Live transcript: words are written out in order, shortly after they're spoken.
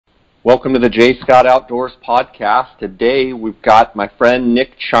Welcome to the J. Scott Outdoors podcast. Today we've got my friend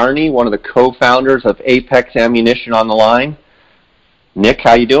Nick Charney, one of the co-founders of Apex Ammunition, on the line. Nick,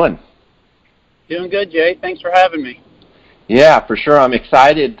 how you doing? Doing good, Jay. Thanks for having me. Yeah, for sure. I'm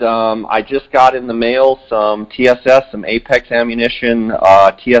excited. I just got in the mail some TSS, some Apex Ammunition,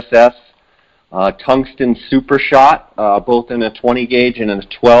 TSS Tungsten Super Shot, both in a 20 gauge and in a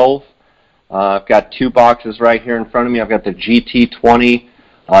 12. I've got two boxes right here in front of me. I've got the GT20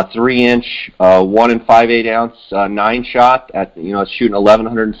 3-inch, 1 5/8 ounce 9-shot at, it's shooting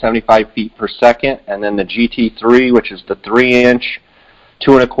 1,175 feet per second, and then the GT3, which is the 3-inch,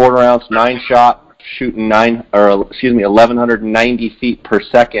 2 1/4 ounce 9-shot, shooting 1,190 feet per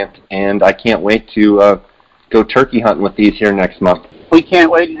second. And I can't wait to go turkey hunting with these here next month. We can't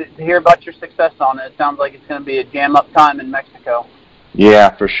wait to hear about your success on it. It sounds like it's going to be a jam-up time in Mexico. Yeah,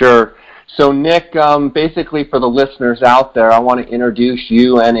 for sure. So, Nick, basically for the listeners out there, I want to introduce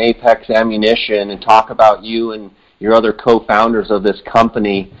you and Apex Ammunition and talk about you and your other co-founders of this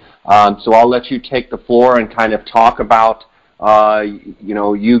company. So I'll let you take the floor and kind of talk about,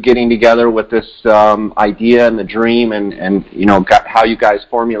 you getting together with this idea and the dream and how you guys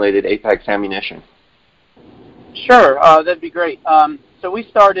formulated Apex Ammunition. Sure, that'd be great. So we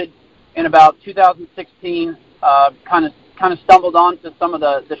started in about 2016, kind of stumbled onto some of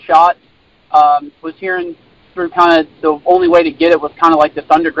the shot. Was hearing through kind of the only way to get it was kind of like this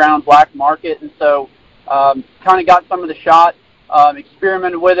underground black market, and so kind of got some of the shot,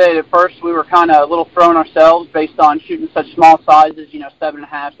 experimented with it. At first we were kind of a little thrown ourselves based on shooting such small sizes,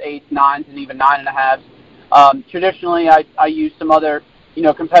 7.5, 8, 9s, and even 9.5s. Traditionally I use some other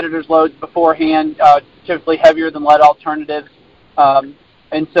competitors' loads beforehand, typically heavier than lead alternatives,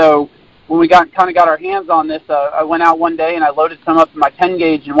 and so when we got our hands on this, I went out one day and I loaded some up in my 10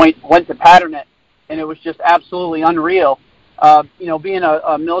 gauge and went to pattern it, and it was just absolutely unreal. Being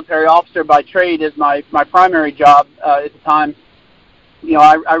a military officer by trade is my primary job at the time.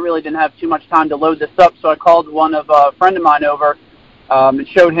 I really didn't have too much time to load this up, so I called a friend of mine over and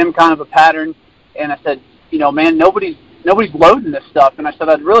showed him kind of a pattern, and I said, man, nobody's loading this stuff, and I said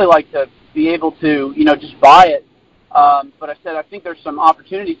I'd really like to be able to just buy it. But I said, I think there's some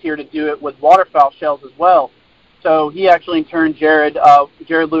opportunities here to do it with waterfowl shells as well. So he actually, in turn, Jared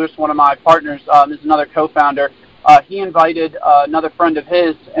Lewis, one of my partners, is another co-founder. He invited another friend of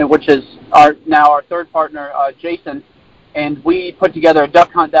his, which is now our third partner, Jason, and we put together a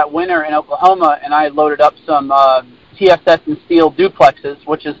duck hunt that winter in Oklahoma, and I loaded up some TSS and steel duplexes,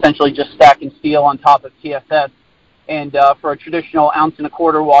 which is essentially just stacking steel on top of TSS, and for a traditional 1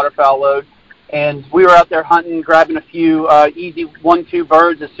 1/4 waterfowl load. And we were out there hunting, grabbing a few easy 1-2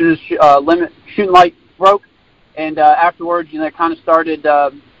 birds as soon as shooting light broke. And afterwards, it kind of started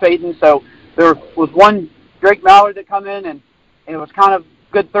fading. So there was one Drake mallard that come in, and it was kind of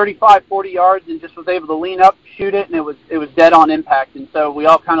good 35, 40 yards, and just was able to lean up, shoot it, and it was dead on impact. And so we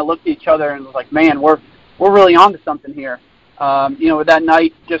all kind of looked at each other and was like, man, we're really onto something here. With that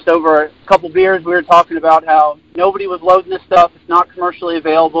night, just over a couple beers, we were talking about how nobody was loading this stuff. It's not commercially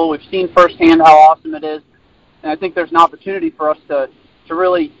available. We've seen firsthand how awesome it is. And I think there's an opportunity for us to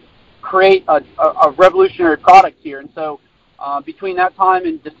really create a revolutionary product here. And so between that time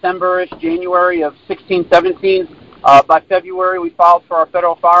in December-ish, January of 16, 17, by February we filed for our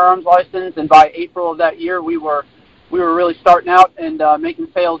federal firearms license. And by April of that year, we were really starting out and making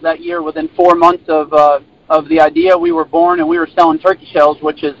sales that year. Within 4 months of the idea, we were born, and we were selling turkey shells,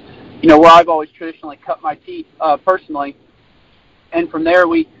 which is, where I've always traditionally cut my teeth personally. And from there,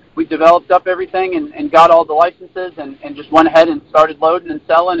 we developed up everything and got all the licenses and just went ahead and started loading and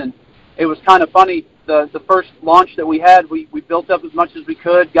selling. And it was kind of funny. The first launch that we had, we built up as much as we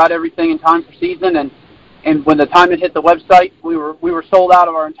could, got everything in time for season, and when the time it hit the website, we were sold out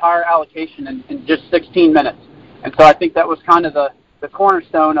of our entire allocation in just 16 minutes. And so I think that was kind of the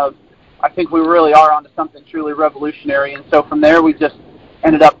cornerstone of, I think we really are onto something truly revolutionary. And so from there, we just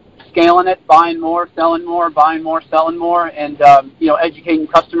ended up scaling it, buying more, selling more, buying more, selling more, and educating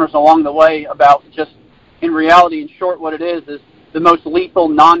customers along the way about just, in reality, in short, what it is the most lethal,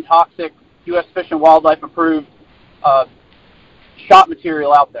 non-toxic, U.S. Fish and Wildlife approved shot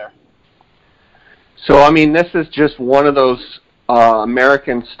material out there. So, this is just one of those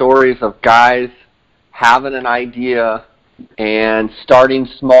American stories of guys having an idea and starting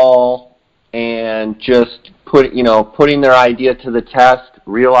small, and just putting their idea to the test,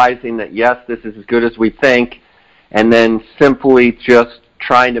 realizing that yes, this is as good as we think, and then simply just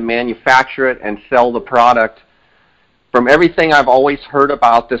trying to manufacture it and sell the product. From everything I've always heard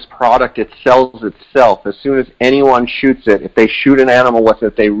about this product, it sells itself. As soon as anyone shoots it, if they shoot an animal with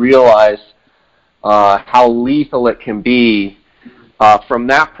it, they realize how lethal it can be. From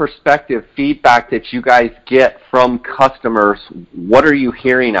that perspective, feedback that you guys get from customers, what are you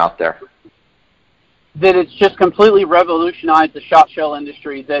hearing out there? That it's just completely revolutionized the shot shell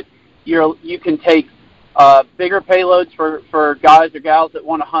industry, that you can take bigger payloads for guys or gals that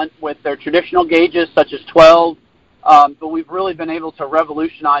want to hunt with their traditional gauges, such as 12, but we've really been able to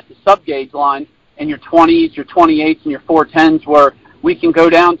revolutionize the sub-gauge line in your 20s, your 28s, and your 410s, where we can go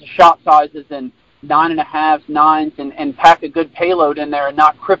down to shot sizes and 9.5s, 9s, and pack a good payload in there and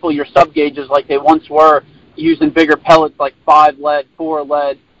not cripple your sub-gauges like they once were, using bigger pellets like 5 lead, 4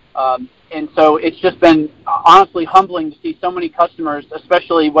 lead. And so it's just been honestly humbling to see so many customers,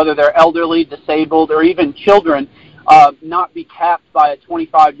 especially whether they're elderly, disabled, or even children, not be capped by a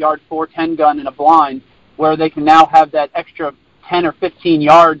 25-yard 410 gun in a blind, where they can now have that extra 10 or 15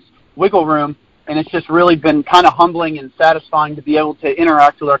 yards wiggle room. And it's just really been kind of humbling and satisfying to be able to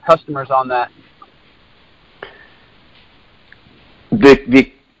interact with our customers on that.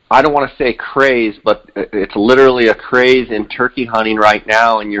 I don't want to say craze, but it's literally a craze in turkey hunting right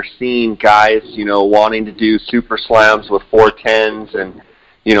now, and you're seeing guys, wanting to do super slams with 410s and,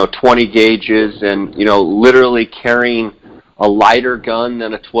 20 gauges and, literally carrying a lighter gun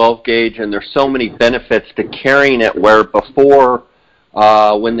than a 12 gauge, and there's so many benefits to carrying it, where before,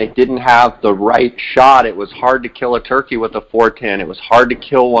 when they didn't have the right shot, it was hard to kill a turkey with a 410. It was hard to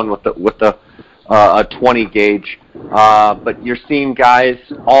kill one with a 20 gauge. But you're seeing guys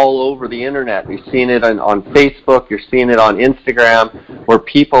all over the internet. You're seeing it on Facebook. You're seeing it on Instagram, where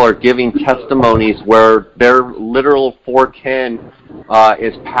people are giving testimonies where their literal 410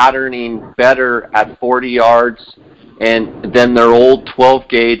 is patterning better at 40 yards and than their old 12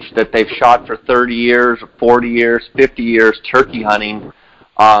 gauge that they've shot for 30 years, 40 years, 50 years turkey hunting.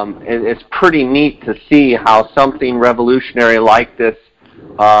 It's pretty neat to see how something revolutionary like this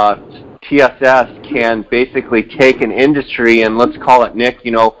TSS can basically take an industry, and let's call it, Nick,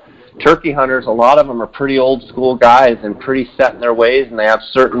 turkey hunters, a lot of them are pretty old school guys and pretty set in their ways, and they have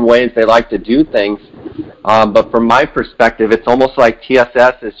certain ways they like to do things. But from my perspective, it's almost like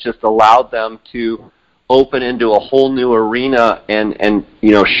TSS has just allowed them to open into a whole new arena and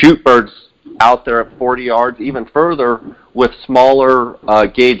shoot birds out there at 40 yards, even further, with smaller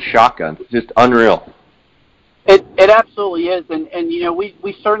gauge shotguns. Just unreal. It absolutely is, and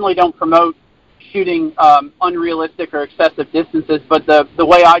we certainly don't promote shooting unrealistic or excessive distances, but the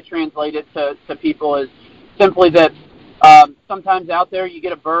way I translate it to people is simply that sometimes out there you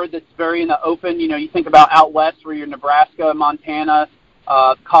get a bird that's very in the open. You think about out west where you're Nebraska, Montana,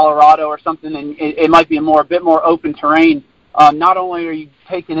 Colorado or something, and it might be a bit more open terrain. Not only are you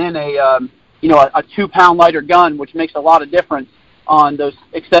taking in a 2-pound lighter gun, which makes a lot of difference on those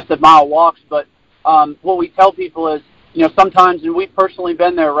excessive mile walks, but what we tell people is, sometimes, and we've personally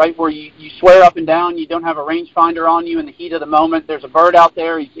been there, right, where you swear up and down, you don't have a rangefinder on you in the heat of the moment. There's a bird out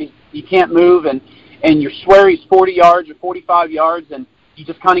there, you can't move, and you swear he's 40 yards or 45 yards, and you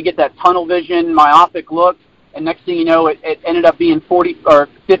just kind of get that tunnel vision, myopic look, and next thing you know, it ended up being 40 or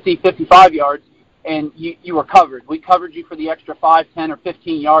 50, 55 yards, and you were covered. We covered you for the extra 5, 10, or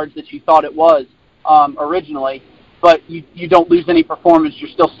 15 yards that you thought it was originally. But you don't lose any performance.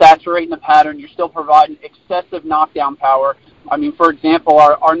 You're still saturating the pattern. You're still providing excessive knockdown power. I mean, for example,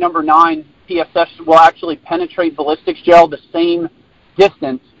 our number 9 TSS will actually penetrate ballistics gel the same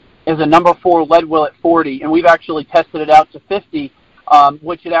distance as a number 4 lead will at 40, and we've actually tested it out to 50,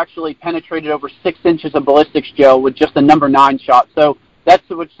 which it actually penetrated over 6 inches of ballistics gel with just a number 9 shot. So that's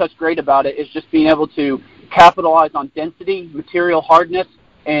what's such great about it, is just being able to capitalize on density, material hardness,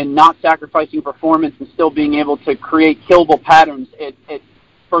 and not sacrificing performance, and still being able to create killable patterns at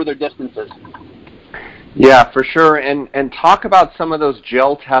further distances. Yeah, for sure. And talk about some of those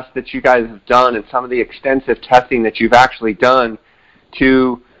gel tests that you guys have done and some of the extensive testing that you've actually done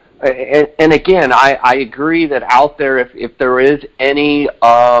to, and again, I agree that out there, if there is any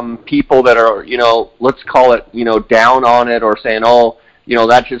people that are, let's call it, down on it or saying,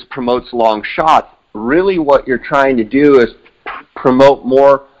 that just promotes long shots, really what you're trying to do is promote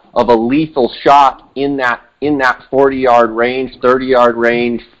more of a lethal shot in that 40-yard range, 30-yard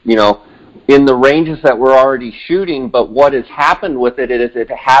range, in the ranges that we're already shooting. But what has happened with it is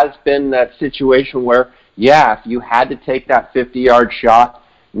it has been that situation where, if you had to take that 50-yard shot,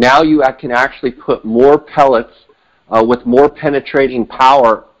 now you can actually put more pellets with more penetrating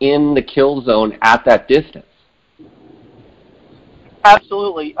power in the kill zone at that distance.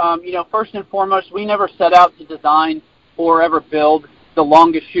 Absolutely. First and foremost, we never set out to design or ever build the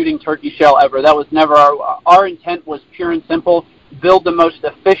longest shooting turkey shell ever. That was never our intent. Was pure and simple: build the most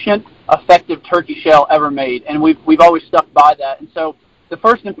efficient, effective turkey shell ever made, and we've always stuck by that. And so the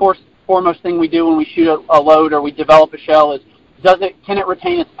first and foremost thing we do when we shoot a load or we develop a shell is can it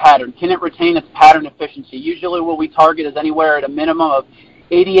retain its pattern? Can it retain its pattern efficiency? Usually what we target is anywhere at a minimum of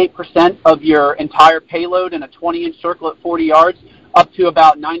 88% of your entire payload in a 20-inch circle at 40 yards, up to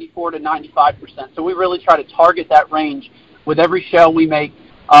about 94 to 95%. So we really try to target that range with every shell we make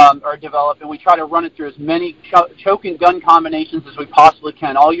or develop, and we try to run it through as many choke and gun combinations as we possibly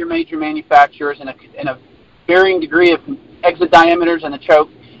can. All your major manufacturers in a varying degree of exit diameters in the choke.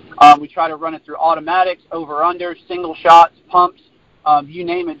 We try to run it through automatics, over-under, single shots, pumps, you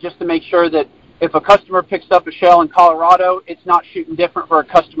name it, just to make sure that if a customer picks up a shell in Colorado, it's not shooting different for a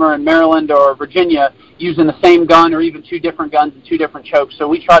customer in Maryland or Virginia using the same gun or even two different guns and two different chokes. So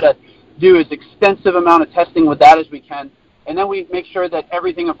we try to do as extensive amount of testing with that as we can. And then we make sure that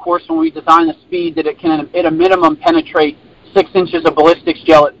everything, of course, when we design the speed, that it can, at a minimum, penetrate 6 inches of ballistics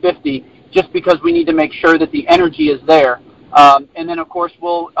gel at 50, just because we need to make sure that the energy is there. And then, of course,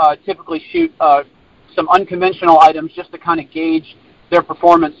 we'll typically shoot some unconventional items just to kind of gauge their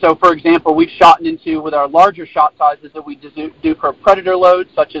performance. So, for example, we've shot into, with our larger shot sizes that we do for predator loads,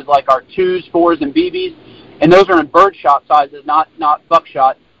 such as like our 2s, 4s, and BBs, and those are in bird shot sizes, not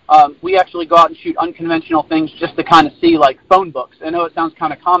buckshot. We actually go out and shoot unconventional things just to kind of see, like phone books. I know it sounds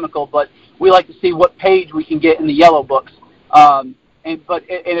kind of comical, but we like to see what page we can get in the yellow books. And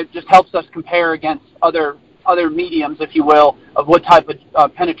it just helps us compare against other mediums, if you will, of what type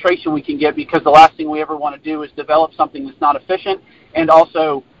of penetration we can get, because the last thing we ever want to do is develop something that's not efficient and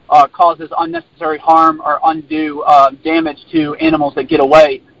also causes unnecessary harm or undue damage to animals that get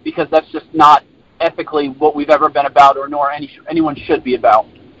away, because that's just not ethically what we've ever been about, or nor anyone should be about.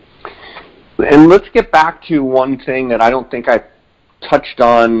 And let's get back to one thing that I don't think I touched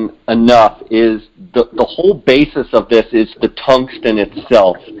on enough, is the whole basis of this is the tungsten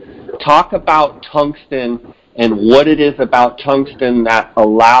itself. Talk about tungsten and what it is about tungsten that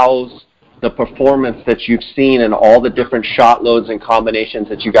allows the performance that you've seen in all the different shot loads and combinations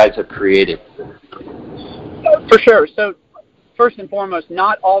that you guys have created. For sure. So first and foremost,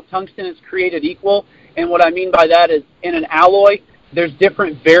 not all tungsten is created equal. And what I mean by that is, in an alloy, there's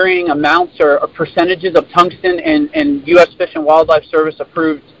different varying amounts or percentages of tungsten in U.S. Fish and Wildlife Service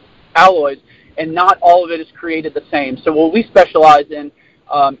approved alloys, and not all of it is created the same. So what we specialize in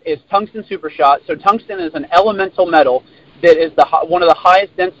is tungsten super shot. So tungsten is an elemental metal that is one of the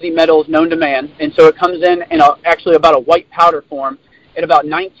highest density metals known to man, and so it comes in actually about a white powder form at about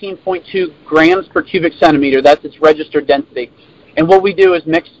 19.2 grams per cubic centimeter. That's its registered density. And what we do is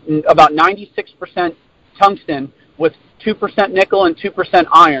mix about 96% tungsten with 2% nickel and 2%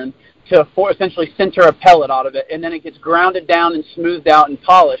 iron to essentially sinter a pellet out of it, and then it gets grounded down and smoothed out and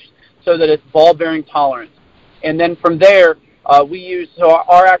polished so that it's ball bearing tolerant. And then from there,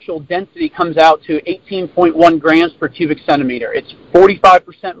 our actual density comes out to 18.1 grams per cubic centimeter. It's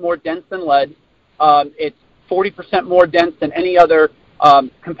 45% more dense than lead. It's 40% more dense than any other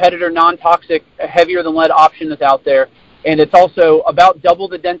competitor non-toxic, heavier than lead option that's out there. And it's also about double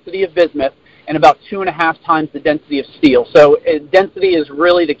the density of bismuth and about 2.5 times the density of steel. So density is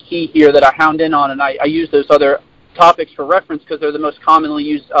really the key here that I hound in on, and I use those other topics for reference because they're the most commonly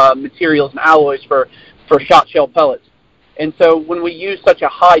used materials and alloys for shot shell pellets. And so when we use such a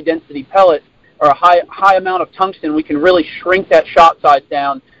high density pellet or a high amount of tungsten, we can really shrink that shot size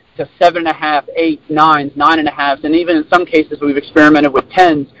down to 7.5, 8, 9s, 9.5s, and even in some cases we've experimented with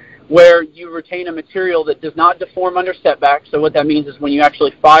 10s, where you retain a material that does not deform under setback. So what that means is when you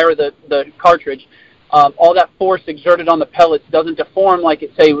actually fire the cartridge, all that force exerted on the pellets doesn't deform like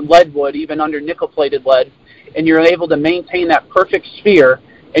it, say, lead would, even under nickel-plated lead, and you're able to maintain that perfect sphere,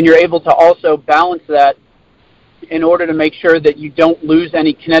 and you're able to also balance that in order to make sure that you don't lose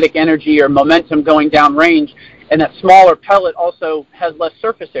any kinetic energy or momentum going down range. And that smaller pellet also has less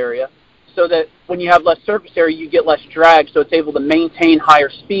surface area, so that when you have less surface area, you get less drag, so it's able to maintain higher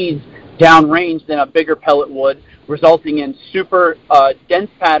speeds downrange than a bigger pellet would, resulting in super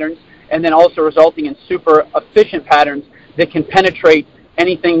dense patterns, and then also resulting in super efficient patterns that can penetrate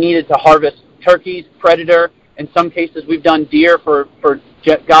anything needed to harvest turkeys, predator. In some cases, we've done deer for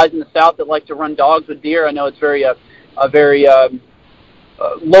guys in the South that like to run dogs with deer. I know it's very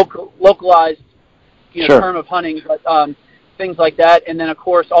localized Sure. term of hunting, but things like that. And then, of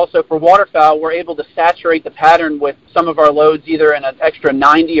course, also for waterfowl, we're able to saturate the pattern with some of our loads, either in an extra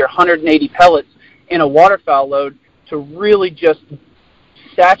 90 or 180 pellets in a waterfowl load, to really just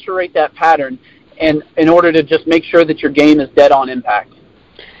saturate that pattern, and in order to just make sure that your game is dead on impact.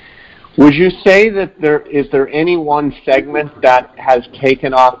 Would you say that is there any one segment that has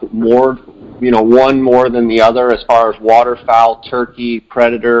taken off more, one more than the other, as far as waterfowl, turkey,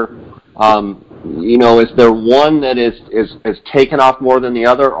 predator? is there one that is taken off more than the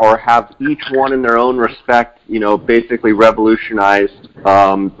other, or have each one in their own respect, basically revolutionized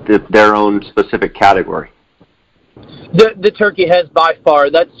their own specific category? The turkey has by far.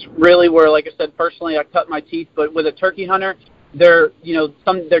 That's really where, like I said, personally, I cut my teeth. But with a turkey hunter, they're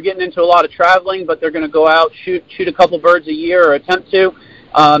getting into a lot of traveling, but they're going to go out, shoot a couple birds a year or attempt to,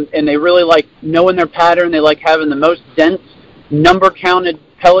 and they really like knowing their pattern. They like having the most dense, number-counted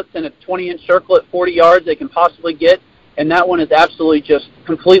pellets in a 20-inch circle at 40 yards they can possibly get, and that one is absolutely just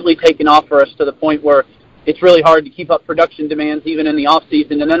completely taken off for us to the point where it's really hard to keep up production demands even in the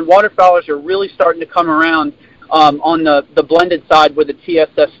off-season. And then waterfowlers are really starting to come around on the blended side with the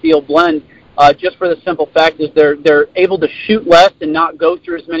TSS steel blend, just for the simple fact is they're able to shoot less and not go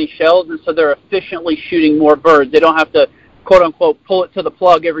through as many shells, and so they're efficiently shooting more birds. They don't have to, quote-unquote, pull it to the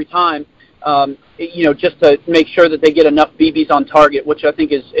plug every time, just to make sure that they get enough BBs on target, which I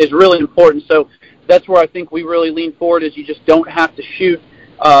think is really important. So that's where I think we really lean forward, is you just don't have to shoot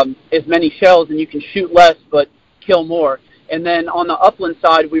as many shells, and you can shoot less but kill more. And then on the upland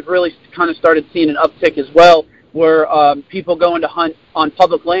side, we've really kind of started seeing an uptick as well, where people going to hunt on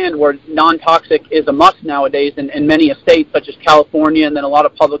public land where non-toxic is a must nowadays in many states, such as California, and then a lot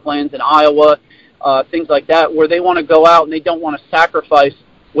of public lands in Iowa, things like that, where they want to go out and they don't want to sacrifice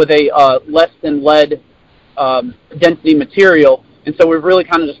with a less than lead density material. And so we've really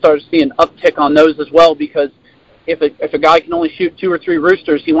kind of just started to see an uptick on those as well, because if a guy can only shoot 2 or 3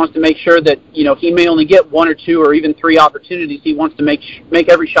 roosters, he wants to make sure that he may only get 1 or 2 or even 3 opportunities. He wants to make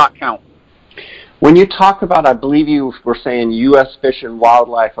every shot count. When you talk about, I believe you were saying U.S. Fish and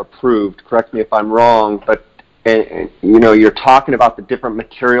Wildlife approved, correct me if I'm wrong, but you're talking about the different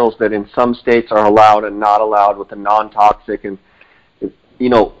materials that in some states are allowed and not allowed with the non-toxic, and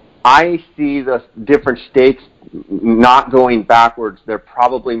I see the different states not going backwards. There are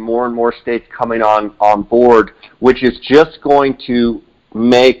probably more and more states coming on board, which is just going to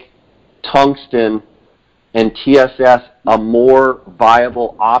make tungsten and TSS a more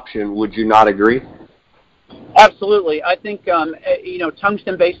viable option. Would you not agree? Absolutely. I think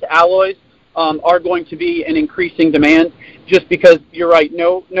tungsten-based alloys are going to be an increasing demand, just because you're right.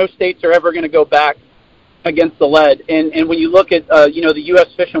 No states are ever going to go back against the lead. And when you look at the U.S.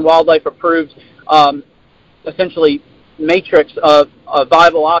 Fish and Wildlife approved essentially matrix of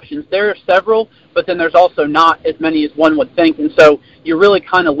viable options, there are several, but then there's also not as many as one would think. And so you're really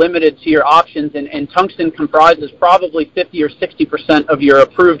kind of limited to your options, and tungsten comprises probably 50 or 60% of your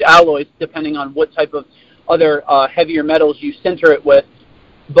approved alloys, depending on what type of other heavier metals you center it with.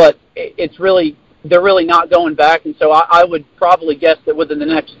 But they're really not going back, and so I would probably guess that within the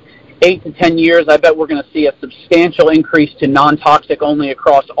next 8 to 10 years, I bet we're going to see a substantial increase to non-toxic only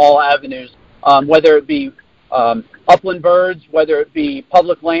across all avenues, whether it be upland birds, whether it be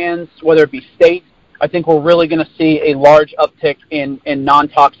public lands, whether it be states. I think we're really going to see a large uptick in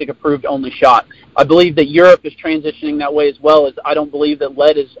non-toxic approved only shot. I believe that Europe is transitioning that way as well, as I don't believe that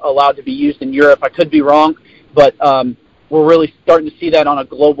lead is allowed to be used in Europe. I could be wrong, but we're really starting to see that on a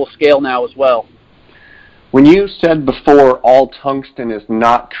global scale now as well. When you said before all tungsten is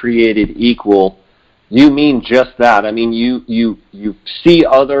not created equal, you mean just that. I mean, you see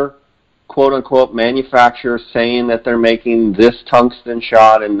other quote-unquote manufacturers saying that they're making this tungsten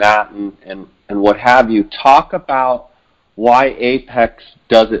shot and that and what have you. Talk about why Apex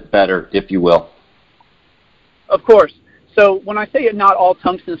does it better, if you will. Of course. So when I say not all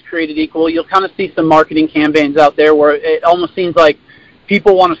tungsten is created equal, you'll kind of see some marketing campaigns out there where it almost seems like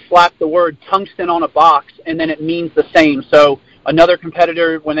people want to slap the word tungsten on a box and then it means the same. So another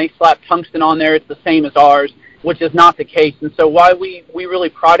competitor, when they slap tungsten on there, it's the same as ours, which is not the case. And so why we really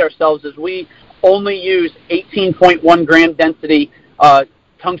pride ourselves is we only use 18.1 gram density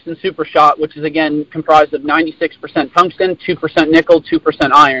Tungsten Super Shot, which is, again, comprised of 96% tungsten, 2% nickel,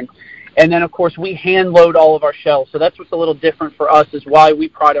 2% iron. And then, of course, we hand load all of our shells. So that's what's a little different for us, is why we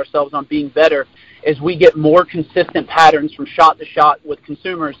pride ourselves on being better, is we get more consistent patterns from shot to shot with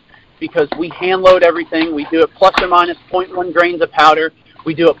consumers, because we hand load everything. We do it plus or minus 0.1 grains of powder.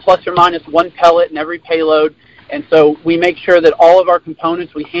 We do it plus or minus 1 pellet in every payload. And so we make sure that all of our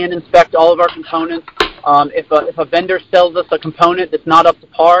components, we hand inspect all of our components. If a vendor sells us a component that's not up to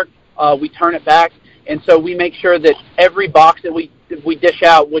par, we turn it back. And so we make sure that every box that we dish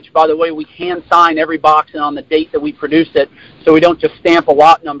out, which, by the way, we hand sign every box and on the date that we produce it, so we don't just stamp a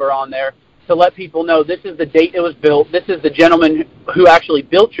lot number on there, to let people know this is the date it was built, this is the gentleman who actually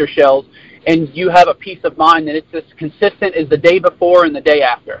built your shells, and you have a peace of mind that it's as consistent as the day before and the day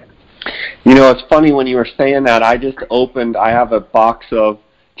after. You know, it's funny when you were saying that. I have a box of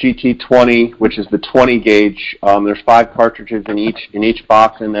GT20, which is the 20 gauge. There's 5 cartridges in each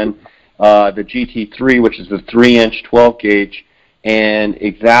box, and then the GT3, which is the 3-inch 12 gauge, and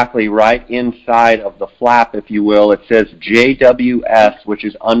exactly right inside of the flap, if you will, it says JWS, which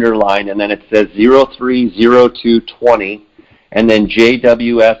is underlined, and then it says 030220, and then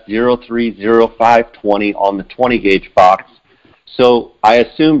JWS 030520 on the 20 gauge box. So I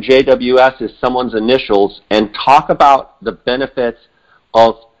assume JWS is someone's initials, and talk about the benefits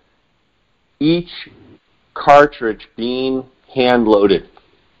of each cartridge being hand-loaded.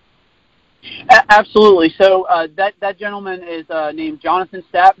 Absolutely. So that gentleman is named Jonathan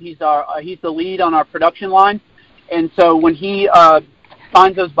Stapp. He's the lead on our production line, and so when he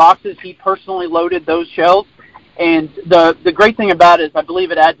signed those boxes, he personally loaded those shells. And the great thing about it is I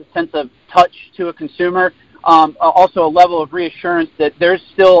believe it adds a sense of touch to a consumer, also a level of reassurance that there's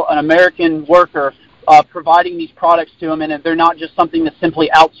still an American worker providing these products to them, and they're not just something that's simply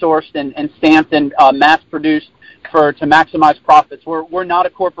outsourced and stamped and mass-produced to maximize profits. We're not a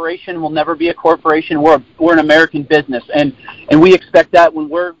corporation. We'll never be a corporation. We're an American business, and we expect that when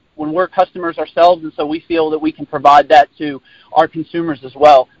we're customers ourselves, and so we feel that we can provide that to our consumers as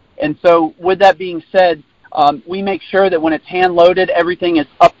well. And so with that being said, we make sure that when it's hand-loaded, everything is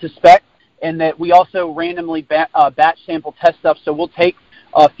up to spec, and that we also randomly batch sample test stuff. So we'll take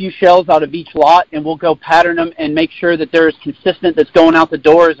a few shells out of each lot, and we'll go pattern them and make sure that they're as consistent that's going out the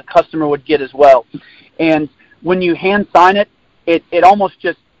door as a customer would get as well. And when you hand sign it, it almost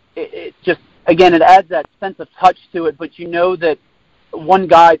just again, it adds that sense of touch to it, but you know that one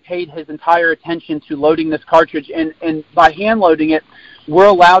guy paid his entire attention to loading this cartridge, and by hand loading it, we're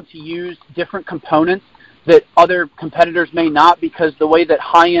allowed to use different components that other competitors may not, because the way that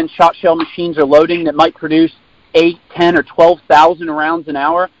high-end shot shell machines are loading that might produce 8, 10, or 12,000 rounds an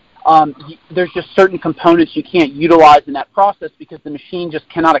hour, there's just certain components you can't utilize in that process because the machine just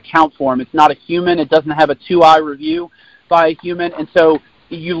cannot account for them. It's not a human. It doesn't have a 2-eye review by a human, and so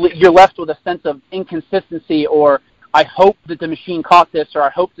you're left with a sense of inconsistency, or I hope that the machine caught this, or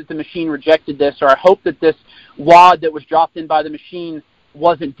I hope that the machine rejected this, or I hope that this wad that was dropped in by the machine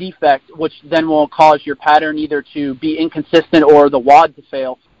wasn't defect, which then will cause your pattern either to be inconsistent or the wad to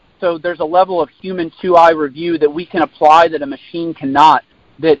fail. So there's a level of human 2-eye review that we can apply that a machine cannot,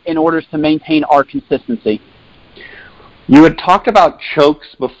 that in order to maintain our consistency. You had talked about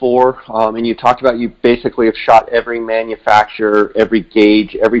chokes before, and you talked about you basically have shot every manufacturer, every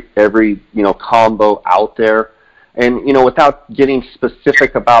gauge, every combo out there. And without getting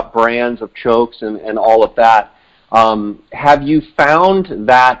specific about brands of chokes and all of that, have you found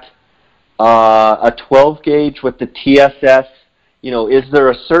that a 12 gauge with the TSS, is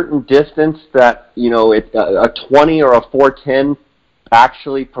there a certain distance that a 20 or a 410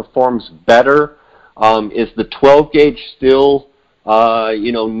 actually performs better? Is the 12 gauge still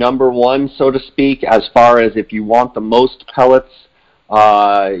number one, so to speak, as far as if you want the most pellets,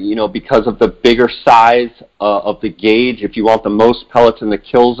 because of the bigger size of the gauge? If you want the most pellets in the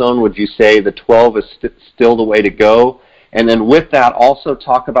kill zone, would you say the 12 is still the way to go? And then with that, also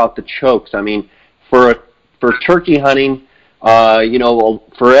talk about the chokes. I mean, for turkey hunting,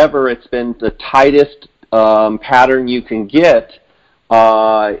 forever it's been the tightest pattern you can get,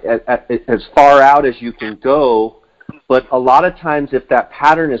 as far out as you can go, but a lot of times if that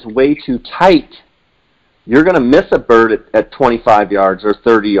pattern is way too tight, you're going to miss a bird at 25 yards or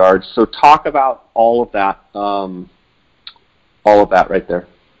 30 yards. So talk about all of that right there.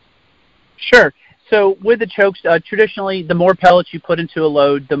 Sure. So with the chokes, traditionally, the more pellets you put into a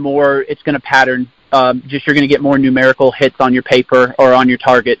load, the more it's going to pattern. You're going to get more numerical hits on your paper or on your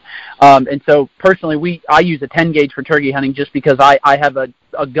target. And so personally, I use a 10 gauge for turkey hunting just because I have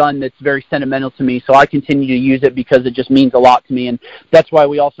a gun that's very sentimental to me. So I continue to use it because it just means a lot to me. And that's why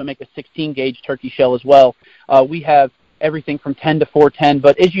we also make a 16 gauge turkey shell as well. We have everything from 10 to 410.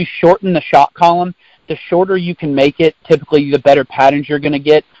 But as you shorten the shot column, the shorter you can make it, typically the better patterns you're going to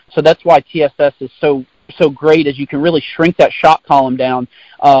get. So that's why TSS is so great, is you can really shrink that shot column down,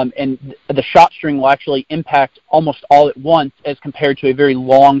 and the shot string will actually impact almost all at once as compared to a very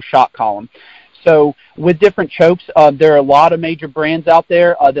long shot column. So with different chokes, there are a lot of major brands out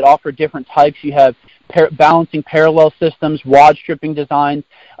there that offer different types. You have balancing parallel systems, wad stripping designs,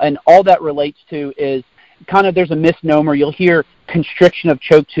 and all that relates to is there's a misnomer. You'll hear constriction of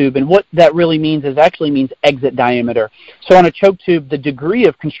choke tube, and what that really means is actually means exit diameter. So on a choke tube, the degree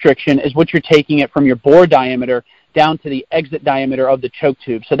of constriction is what you're taking it from your bore diameter down to the exit diameter of the choke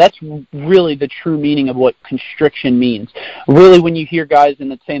tube. So that's really the true meaning of what constriction means. Really, when you hear guys in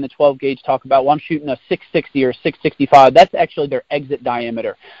the 12 gauge talk about, well, I'm shooting a 660 or 665, that's actually their exit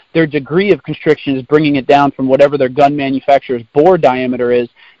diameter. Their degree of constriction is bringing it down from whatever their gun manufacturer's bore diameter is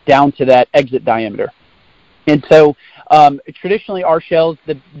down to that exit diameter. And so traditionally our shells,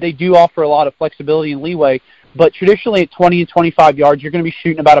 they do offer a lot of flexibility and leeway, but traditionally at 20 and 25 yards, you're going to be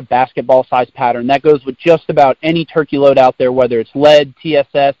shooting about a basketball-sized pattern. That goes with just about any turkey load out there, whether it's lead,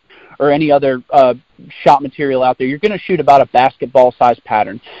 TSS, or any other shot material out there. You're going to shoot about a basketball-sized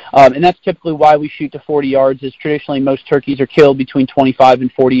pattern. And that's typically why we shoot to 40 yards, is traditionally most turkeys are killed between 25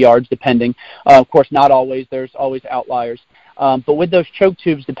 and 40 yards, depending. Of course, not always. There's always outliers. But with those choke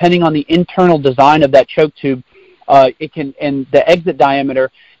tubes, depending on the internal design of that choke tube, it can, and the exit diameter,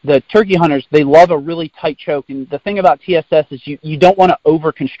 the turkey hunters, they love a really tight choke. And the thing about TSS is you don't want to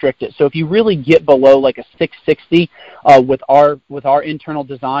over constrict it. So if you really get below like a 660 with our internal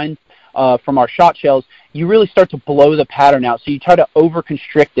design from our shot shells, you really start to blow the pattern out. So you try to over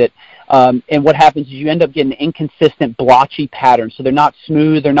constrict it. And what happens is you end up getting an inconsistent, blotchy pattern. So they're not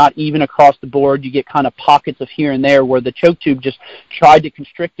smooth, they're not even across the board. You get kind of pockets of here and there where the choke tube just tried to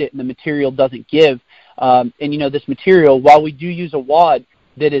constrict it and the material doesn't give. And you know, this material, while we do use a wad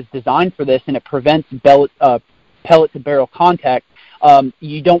that is designed for this and it prevents pellet to barrel contact,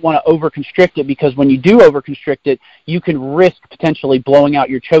 you don't want to over constrict it, because when you do over constrict it, you can risk potentially blowing out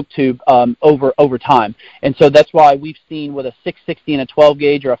your choke tube over time. And so that's why we've seen with a 660 and a 12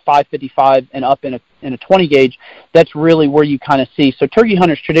 gauge or a 555 and up in a 20 gauge, that's really where you kind of see. So turkey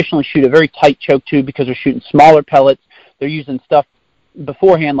hunters traditionally shoot a very tight choke tube because they're shooting smaller pellets. They're using stuff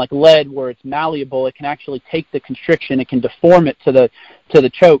beforehand like lead, where it's malleable. It can actually take the constriction, it can deform it to the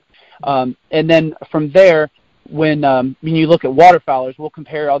choke, and then from there, when you look at waterfowlers, we'll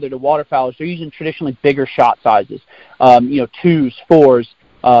compare other to waterfowlers. They're using traditionally bigger shot sizes, 2s, 4s,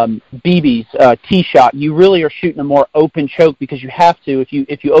 BBs, T-shot. You really are shooting a more open choke because you have to.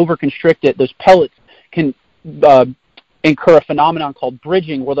 If you over constrict it, those pellets can incur a phenomenon called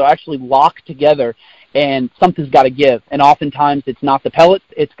bridging, where they'll actually lock together and something's got to give. And oftentimes it's not the pellets,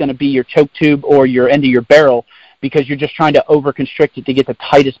 it's going to be your choke tube or your end of your barrel, because you're just trying to over constrict it to get the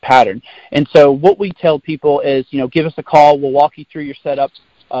tightest pattern. And so what we tell people is, give us a call, we'll walk you through your setup,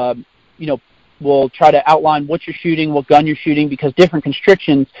 we'll try to outline what you're shooting, what gun you're shooting, because different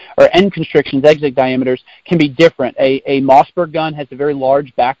constrictions or end constrictions, exit diameters, can be different. A Mossberg gun has a very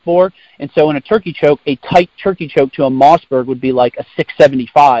large back bore, and so in a turkey choke, a tight turkey choke to a Mossberg would be like a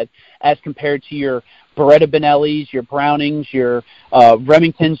 675, as compared to your Beretta Benellis, your Brownings, your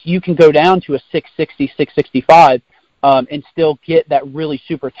Remingtons. You can go down to a 660, 665 and still get that really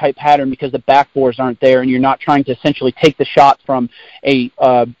super tight pattern because the back bores aren't there, and you're not trying to essentially take the shot from a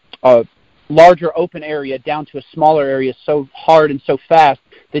larger open area down to a smaller area so hard and so fast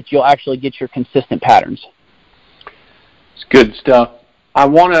that you'll actually get your consistent patterns. It's good stuff. I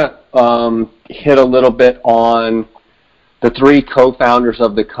want to hit a little bit on the three co-founders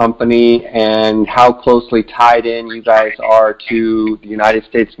of the company and how closely tied in you guys are to the United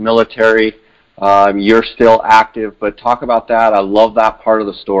States military. You're still active, but talk about that. I love that part of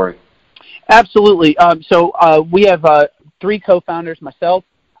the story. Absolutely. So we have three co-founders, myself.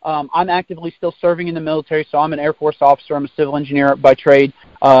 I'm actively still serving in the military, so I'm an Air Force officer. I'm a civil engineer by trade.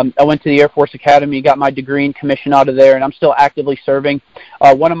 I went to the Air Force Academy, got my degree and commission out of there, and I'm still actively serving.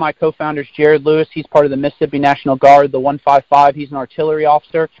 One of my co-founders, Jared Lewis, he's part of the Mississippi National Guard, the 155. He's an artillery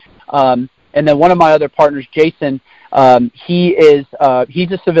officer. And then one of my other partners, Jason, he's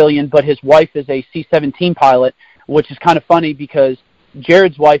a civilian, but his wife is a C-17 pilot, which is kind of funny because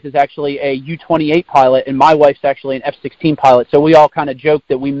Jared's wife is actually a U-28 pilot, and my wife's actually an F-16 pilot. So we all kind of joke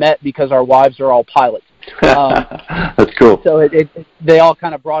that we met because our wives are all pilots. That's cool. So they all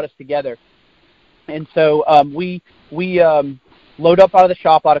kind of brought us together. And so we load up out of the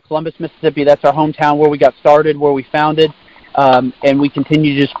shop out of Columbus, Mississippi. That's our hometown, where we got started, where we founded. And we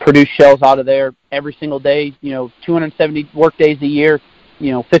continue to just produce shells out of there every single day, 270 work days a year,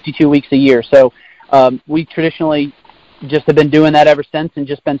 52 weeks a year. So we traditionally just have been doing that ever since and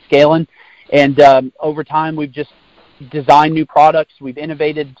just been scaling. And over time, we've just designed new products. We've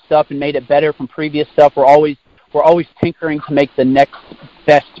innovated stuff and made it better from previous stuff. We're always tinkering to make the next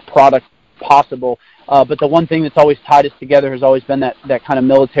best product possible. But the one thing that's always tied us together has always been that kind of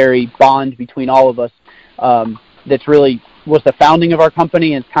military bond between all of us. That's really was the founding of our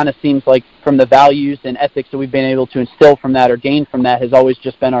company, and it kind of seems like from the values and ethics that we've been able to instill from that or gain from that has always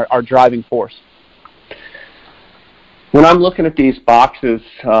just been our driving force. When I'm looking at these boxes,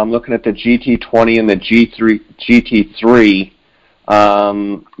 I'm looking at the GT20 and the GT3.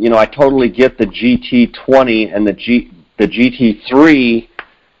 I totally get the GT20 and the GT3.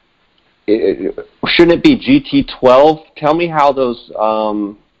 Shouldn't it be GT12? Tell me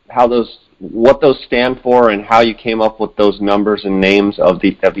what those stand for and how you came up with those numbers and names of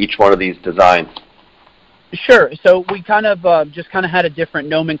each one of these designs. Sure. So we kind of just kind of had a different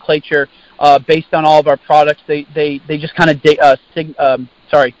nomenclature based on all of our products. They just kind of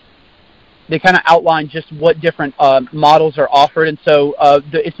they kind of outline just what different models are offered. And so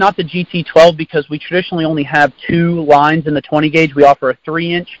it's not the GT12 because we traditionally only have two lines in the 20 gauge. We offer a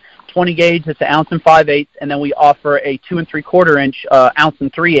 3-inch 20 gauge, it's an 1 5/8 ounce, and then we offer a 2 3/4 inch 1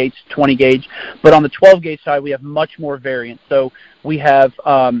 3/8 ounce 20 gauge. But on the 12 gauge side, we have much more variants. So we have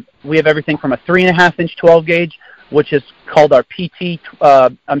everything from a 3.5 inch 12 gauge, which is called our PT. Our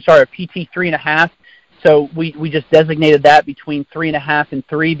PT 3.5. So we just designated that between 3.5 and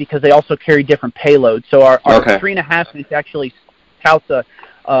 3 because they also carry different payloads. So our 3.5 inch actually totes a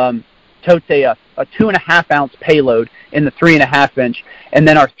 2.5 ounce payload in the 3.5 inch, and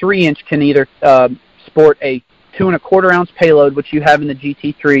then our 3 inch can either sport a 2 1/4 ounce payload, which you have in the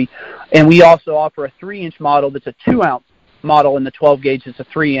GT3, and we also offer a 3 inch model that's a 2 ounce model in the 12 gauge. It's a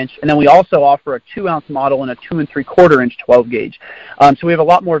 3 inch, and then we also offer a 2 ounce model and a 2 3/4 inch 12 gauge. So we have a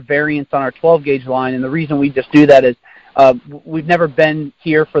lot more variants on our 12 gauge line, and the reason we just do that is we've never been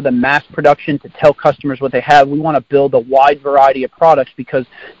here for the mass production to tell customers what they have. We want to build a wide variety of products because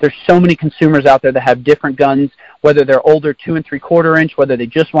there's so many consumers out there that have different guns, whether they're older 2 3/4 inch, whether they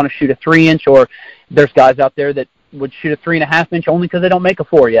just want to shoot a 3 inch, or there's guys out there that would shoot a 3.5 inch only because they don't make a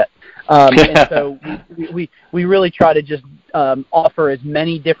 4 yet. And so we really try to just offer as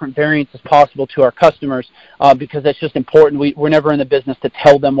many different variants as possible to our customers because that's just important. We're never in the business to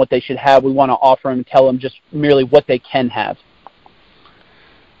tell them what they should have. We want to offer them and tell them just merely what they can have.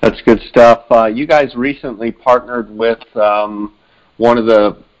 That's good stuff. You guys recently partnered with one of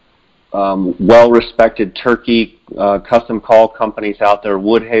the well-respected turkey custom call companies out there,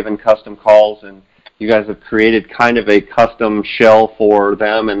 Woodhaven Custom Calls, and you guys have created kind of a custom shell for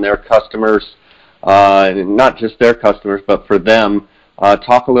them and their customers, not just their customers, but for them.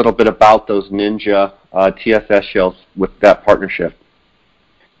 Talk a little bit about those Ninja TSS shells with that partnership.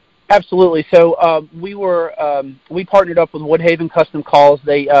 Absolutely. So we partnered up with Woodhaven Custom Calls.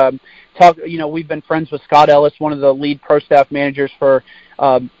 They we've been friends with Scott Ellis, one of the lead pro staff managers for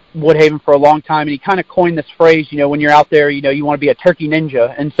Woodhaven for a long time, and he kind of coined this phrase, when you're out there, you want to be a turkey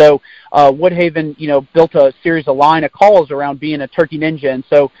ninja. And so Woodhaven, built a series of line of calls around being a turkey ninja. And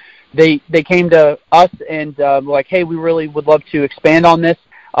so they came to us and were like, hey, we really would love to expand on this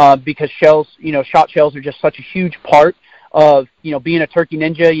because shells, shot shells are just such a huge part of, being a turkey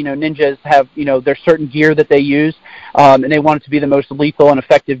ninja. Ninjas have, there's certain gear that they use, and they want it to be the most lethal and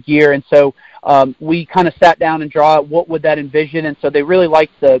effective gear. And so we kind of sat down and draw out what would that envision, and so they really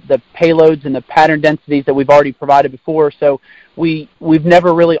liked the payloads and the pattern densities that we've already provided before. So we've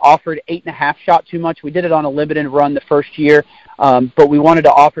never really offered 8.5 shot too much. We did it on a limited run the first year, but we wanted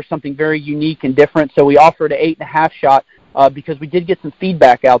to offer something very unique and different. So we offered an 8.5 shot because we did get some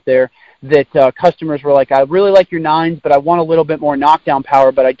feedback out there that customers were like, I really like your 9s, but I want a little bit more knockdown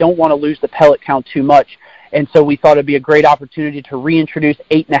power, but I don't want to lose the pellet count too much. And so we thought it'd be a great opportunity to reintroduce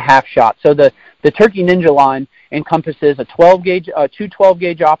 8.5 shots. So the Turkey Ninja line encompasses a 12 gauge, two 12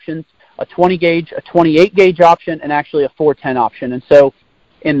 gauge options, a 20 gauge, a 28 gauge option, and actually a 410 option. And so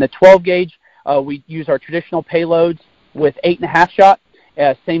in the 12 gauge, we use our traditional payloads with 8.5 shot.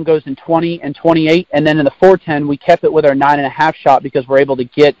 Same goes in 20 and 28. And then in the 410, we kept it with our 9.5 shot because we're able to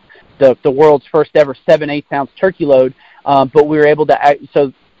get the world's first ever 7/8 ounce turkey load. But we were able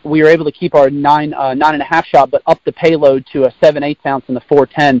to keep our 9.5 shot, but up the payload to a 7/8 ounce in the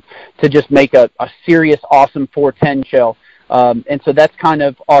 410 to just make a serious, awesome 410 shell. And so that's kind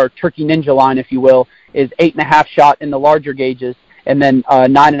of our Turkey Ninja line, if you will, is 8.5 shot in the larger gauges, and then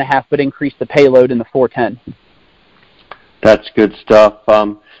 9.5, but increase the payload in the 410. That's good stuff.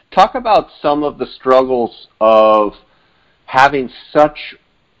 Talk about some of the struggles of having such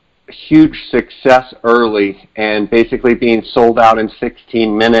huge success early and basically being sold out in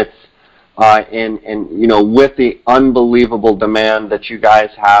 16 minutes and with the unbelievable demand that you guys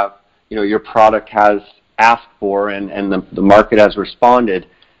have, your product has asked for and the market has responded.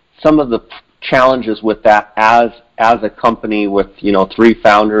 Some of the challenges with that as a company with 3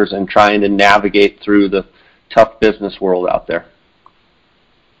 founders and trying to navigate through the tough business world out there.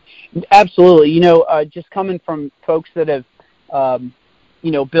 Absolutely. Just coming from folks that have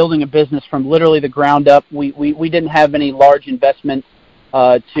building a business from literally the ground up. We didn't have any large investment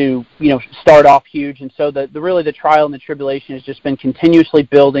to start off huge, and so the trial and the tribulation has just been continuously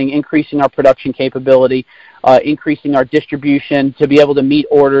building, increasing our production capability, increasing our distribution to be able to meet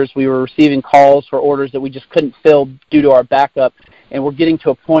orders. We were receiving calls for orders that we just couldn't fill due to our backup, and we're getting to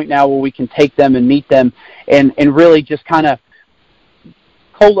a point now where we can take them and meet them, and really just kind of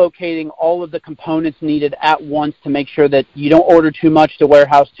co-locating all of the components needed at once to make sure that you don't order too much to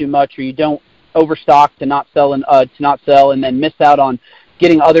warehouse too much, or you don't overstock to not sell and then miss out on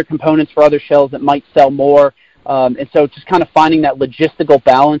getting other components for other shells that might sell more. And so just kind of finding that logistical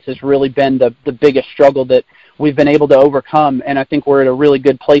balance has really been the biggest struggle that we've been able to overcome. And I think we're at a really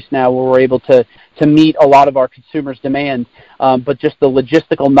good place now where we're able to meet a lot of our consumers' demand. But just the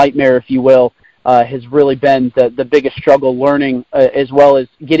logistical nightmare, if you will, has really been the biggest struggle, learning as well as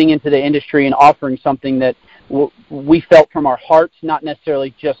getting into the industry and offering something that we felt from our hearts, not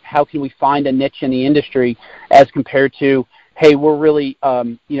necessarily just how can we find a niche in the industry as compared to, hey, we're really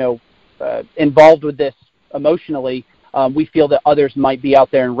involved with this emotionally. We feel that others might be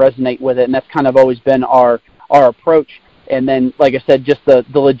out there and resonate with it, and that's kind of always been our approach. And then, like I said, just the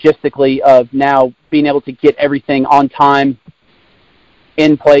logistically of now being able to get everything on time,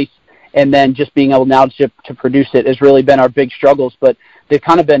 in place, and then just being able now to produce it has really been our big struggles. But they've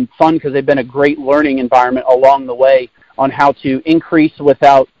kind of been fun because they've been a great learning environment along the way on how to increase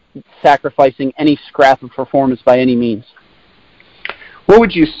without sacrificing any scrap of performance by any means. What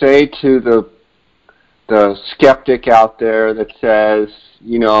would you say to the skeptic out there that says,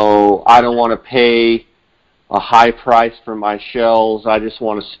 I don't want to pay a high price for my shells, I just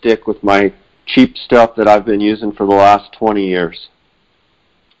want to stick with my cheap stuff that I've been using for the last 20 years?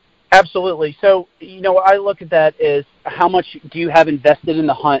 Absolutely. So, I look at that as how much do you have invested in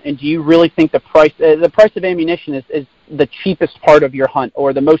the hunt, and do you really think the price of ammunition is the cheapest part of your hunt,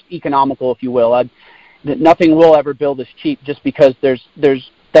 or the most economical, if you will? Nothing we'll ever build is cheap, just because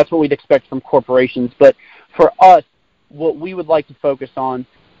that's what we'd expect from corporations. But for us, what we would like to focus on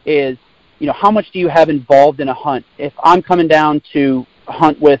is, how much do you have involved in a hunt? If I'm coming down to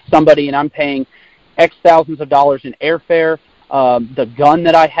hunt with somebody and I'm paying X thousands of dollars in airfare, the gun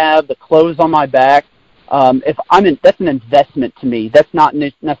that I have, the clothes on my back, that's an investment to me. That's not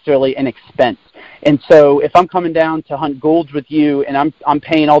necessarily an expense. And so if I'm coming down to hunt goulds with you and I'm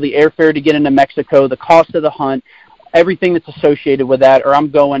paying all the airfare to get into Mexico, the cost of the hunt, everything that's associated with that, or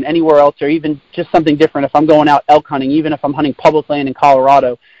I'm going anywhere else, or even just something different, if I'm going out elk hunting, even if I'm hunting public land in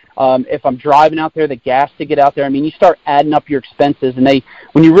Colorado, if I'm driving out there, the gas to get out there, you start adding up your expenses, and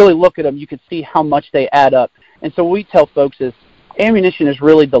when you really look at them, you can see how much they add up. And so what we tell folks is ammunition is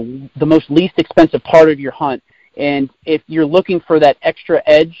really the most least expensive part of your hunt. And if you're looking for that extra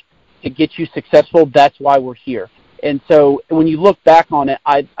edge to get you successful, that's why we're here. And so when you look back on it,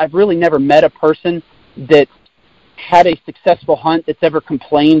 I've really never met a person that had a successful hunt that's ever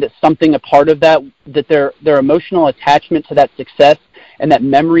complained that something a part of that their emotional attachment to that success and that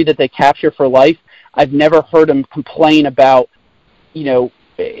memory that they capture for life, I've never heard them complain about,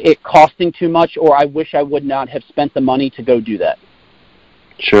 it costing too much, or I wish I would not have spent the money to go do that.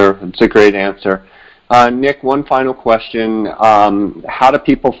 Sure, it's a great answer. Nick, one final question. How do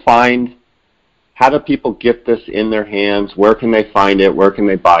people get this in their hands? Where can they find it? Where can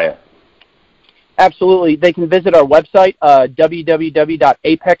they buy it? Absolutely. They can visit our website,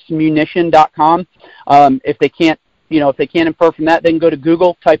 www.apexmunition.com. If they can't infer from that, they can go to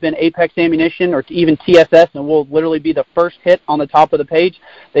Google, type in Apex Ammunition or even TSS, and we'll literally be the first hit on the top of the page.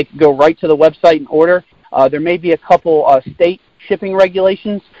 They can go right to the website and order. There may be a couple state shipping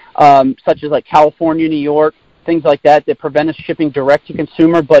regulations, such as like California, New York, things like that prevent us shipping direct to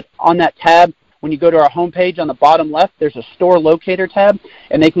consumer. But on that tab, when you go to our homepage on the bottom left, there's a store locator tab,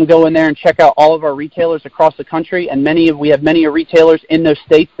 and they can go in there and check out all of our retailers across the country. And we have many retailers in those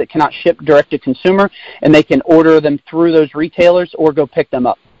states that cannot ship direct to consumer, and they can order them through those retailers or go pick them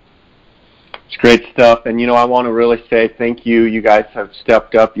up. It's great stuff. And, I want to really say thank you. You guys have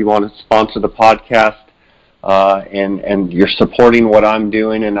stepped up. You want to sponsor the podcast, and you're supporting what I'm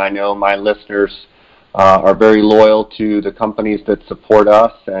doing. And I know my listeners are very loyal to the companies that support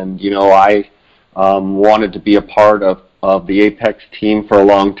us. And, I wanted to be a part of the Apex team for a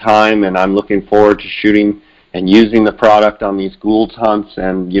long time, and I'm looking forward to shooting and using the product on these Gould's hunts.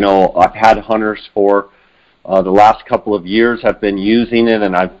 And, I've had hunters for the last couple of years have been using it,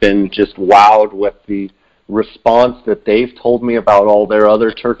 and I've been just wowed with the response that they've told me about all their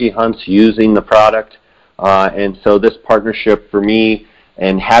other turkey hunts using the product. And so this partnership for me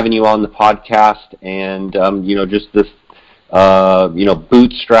and having you on the podcast and, just this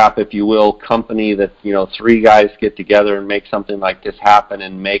bootstrap, if you will, company that, three guys get together and make something like this happen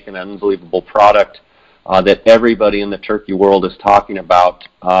and make an unbelievable product that everybody in the turkey world is talking about.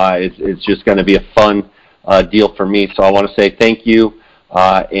 It's just going to be a fun deal for me. So I want to say thank you,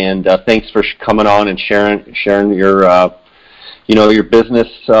 and thanks for coming on and sharing your, your business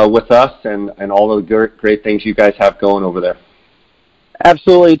with us and all the great things you guys have going over there.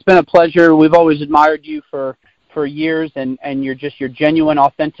 Absolutely. It's been a pleasure. We've always admired you for years, and your genuine,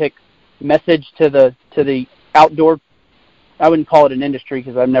 authentic message to the outdoor I wouldn't call it an industry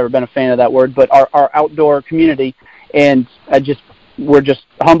because I've never been a fan of that word, but our outdoor community. And we're just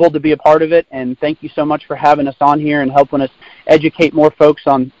humbled to be a part of it. And thank you so much for having us on here and helping us educate more folks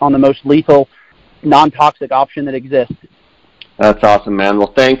on the most lethal, non-toxic option that exists. That's awesome, man.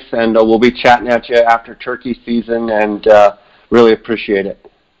 Well, thanks, and we'll be chatting at you after turkey season, and really appreciate it.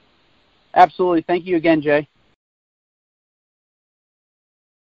 Absolutely. Thank you again, Jay.